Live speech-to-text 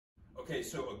Okay,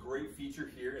 so a great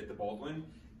feature here at the Baldwin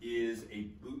is a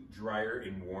boot dryer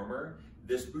and warmer.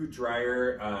 This boot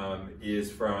dryer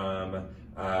is from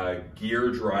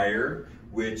Gear Dryer,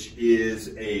 which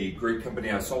is a great company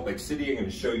out of Salt Lake City. I'm going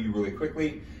to show you really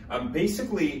quickly.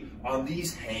 Basically, on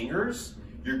these hangers,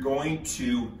 you're going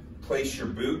to place your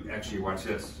boot. Actually, watch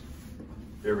this.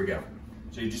 There we go.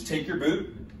 So you just take your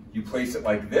boot, you place it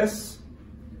like this,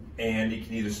 and it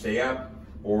can either stay up,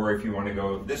 or if you want to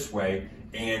go this way,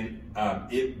 and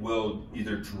it will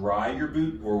either dry your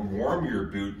boot or warm your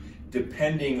boot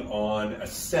depending on a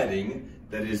setting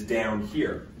that is down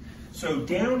here. So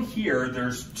down here,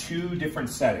 there's two different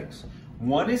settings.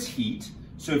 One is heat.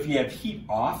 So if you have heat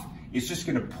off, it's just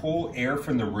going to pull air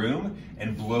from the room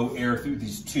and blow air through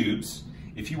these tubes.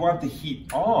 If you want the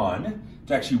heat on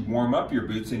to actually warm up your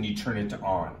boots, then you turn it to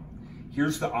on.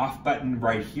 Here's the off button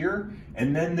right here.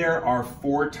 And then there are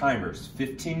 4 timers,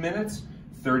 15 minutes,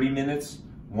 30 minutes,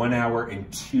 1 hour,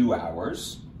 and 2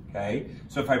 hours, okay?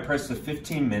 So if I press the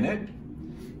 15-minute,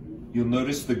 you'll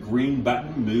notice the green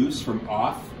button moves from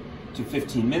off to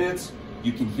 15 minutes.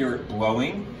 You can hear it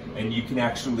blowing, and you can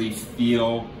actually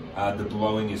feel the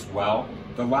blowing as well.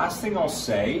 The last thing I'll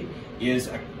say is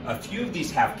a few of these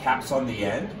have caps on the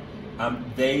end.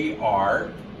 They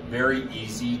are very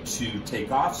easy to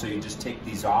take off, so you just take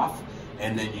these off,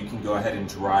 and then you can go ahead and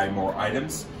dry more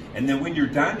items. And then when you're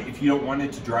done, if you don't want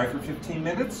it to dry for 15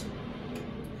 minutes,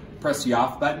 press the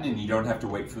off button and you don't have to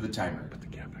wait for the timer. Put the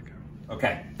cap back on.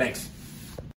 Okay, thanks.